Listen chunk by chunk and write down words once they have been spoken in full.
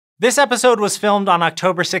This episode was filmed on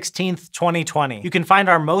October 16th, 2020. You can find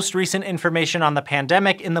our most recent information on the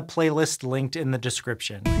pandemic in the playlist linked in the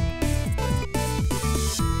description.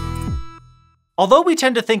 Although we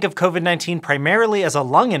tend to think of COVID-19 primarily as a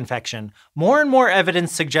lung infection, more and more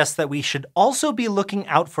evidence suggests that we should also be looking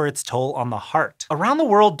out for its toll on the heart. Around the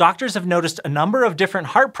world, doctors have noticed a number of different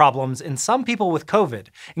heart problems in some people with COVID,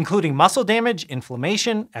 including muscle damage,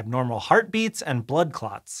 inflammation, abnormal heartbeats, and blood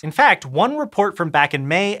clots. In fact, one report from back in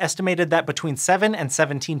May estimated that between 7 and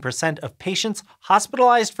 17% of patients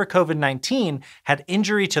hospitalized for COVID-19 had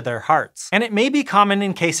injury to their hearts. And it may be common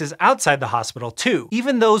in cases outside the hospital too.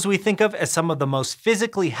 Even those we think of as some of the most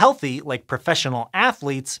physically healthy, like professional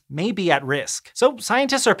athletes, may be at risk. So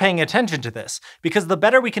scientists are paying attention to this, because the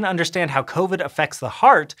better we can understand how COVID affects the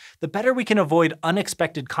heart, the better we can avoid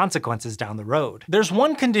unexpected consequences down the road. There's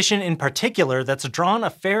one condition in particular that's drawn a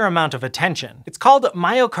fair amount of attention. It's called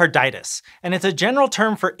myocarditis, and it's a general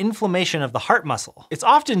term for inflammation of the heart muscle. It's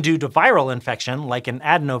often due to viral infection, like an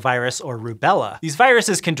adenovirus or rubella. These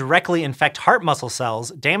viruses can directly infect heart muscle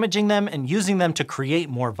cells, damaging them and using them to create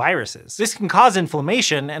more viruses. This can cause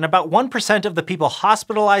inflammation, and about 1% of the people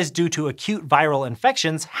hospitalized due to acute viral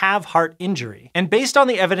infections have heart injury. And based on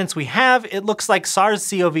the evidence we have, it looks like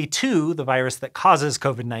SARS-CoV-2, the virus that causes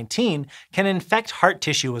COVID-19, can infect heart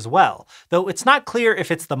tissue as well, though it's not clear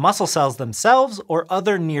if it's the muscle cells themselves or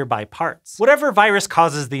other nearby parts. Whatever virus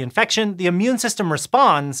causes the infection, the immune system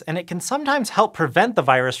responds, and it can sometimes help prevent the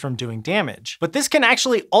virus from doing damage. But this can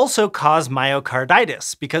actually also cause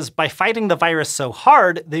myocarditis, because by fighting the virus so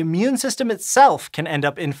hard, the immune system itself can end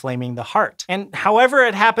up inflaming the heart. And however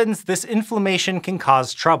it happens, this inflammation can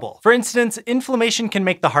cause trouble. For instance, inflammation can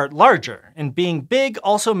make the heart larger, and being big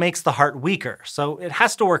also makes the heart weaker, so it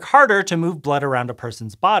has to work harder to move blood around a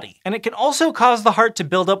person's body. And it can also cause the heart to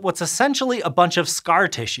build up what's essentially a bunch of scar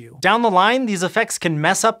tissue. Down the line, these effects can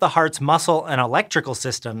mess up the heart's muscle and electrical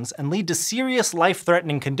systems and lead to serious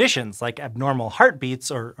life-threatening conditions like abnormal heartbeats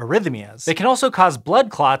or arrhythmias. They can also cause blood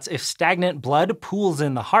clots if stagnant blood pools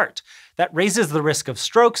in the heart. That raises the risk of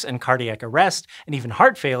strokes and cardiac arrest, and even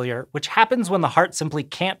heart failure, which happens when the heart simply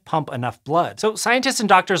can't pump enough blood. So scientists and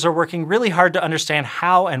doctors are working really hard to understand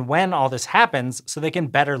how and when all this happens so they can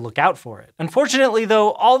better look out for it. Unfortunately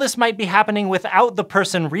though, all this might be happening without the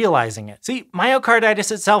person realizing it. See,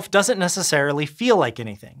 myocarditis itself doesn't necessarily feel like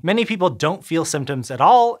anything. Many people don't feel symptoms at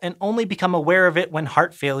all and only become aware of it when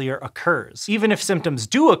heart failure occurs. Even if symptoms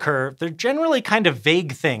do occur, they're generally kind of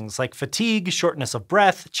vague things like fatigue, shortness of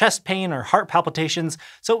breath, chest pain, or heart palpitations,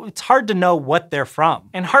 so it's hard to know what they're from.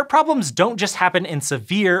 And heart problems don't just happen in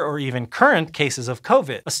severe or even current cases of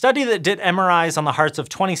COVID. A study that did MRIs on the hearts of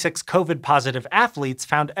 26 COVID-positive athletes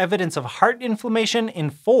found evidence of heart inflammation in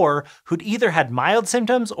 4 who'd either had mild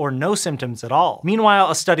symptoms or no symptoms at all. Meanwhile,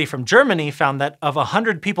 a study from Germany found that of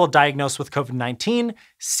 100 people diagnosed with COVID-19,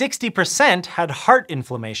 60% had heart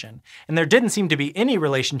inflammation, and there didn't seem to be any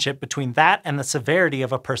relationship between that and the severity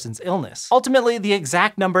of a person's illness. Ultimately, the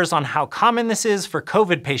exact numbers on how common this is for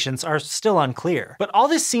COVID patients are still unclear. But all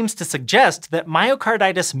this seems to suggest that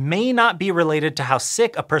myocarditis may not be related to how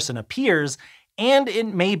sick a person appears, and it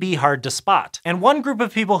may be hard to spot. And one group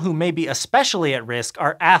of people who may be especially at risk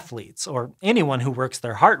are athletes, or anyone who works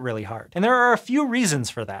their heart really hard. And there are a few reasons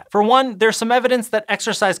for that. For one, there's some evidence that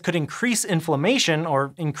exercise could increase inflammation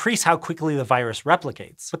or increase how quickly the virus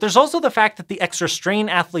replicates. But there's also the fact that the extra strain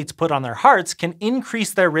athletes put on their hearts can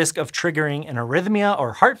increase their risk of triggering an arrhythmia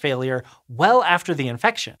or heart failure well after the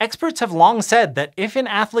infection. Experts have long said that if an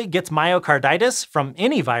athlete gets myocarditis from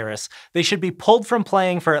any virus, they should be pulled from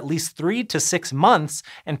playing for at least 3 to 6 months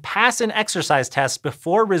and pass an exercise test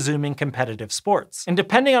before resuming competitive sports. And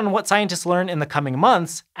depending on what scientists learn in the coming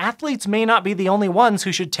months, athletes may not be the only ones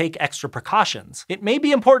who should take extra precautions. It may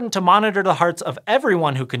be important to monitor the hearts of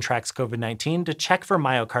everyone who contracts COVID-19 to check for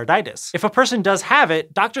myocarditis. If a person does have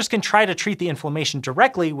it, doctors can try to treat the inflammation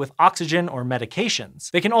directly with oxygen or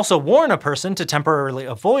medications. They can also warn a person to temporarily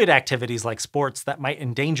avoid activities like sports that might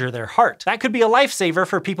endanger their heart. That could be a lifesaver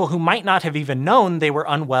for people who might not have even known they were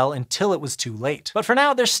unwell until it was too late. But for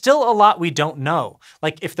now, there's still a lot we don't know,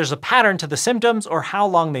 like if there's a pattern to the symptoms or how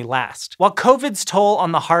long they last. While COVID's toll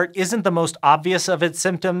on the heart isn't the most obvious of its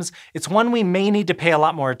symptoms, it's one we may need to pay a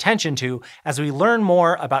lot more attention to as we learn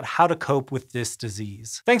more about how to cope with this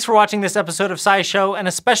disease. Thanks for watching this episode of SciShow, and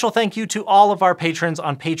a special thank you to all of our patrons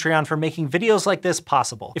on Patreon for making videos like this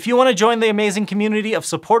possible. If you want to join the amazing community of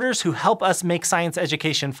supporters who help us make science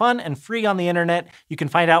education fun and free on the internet, you can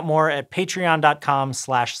find out more at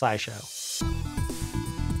patreon.com/scishow.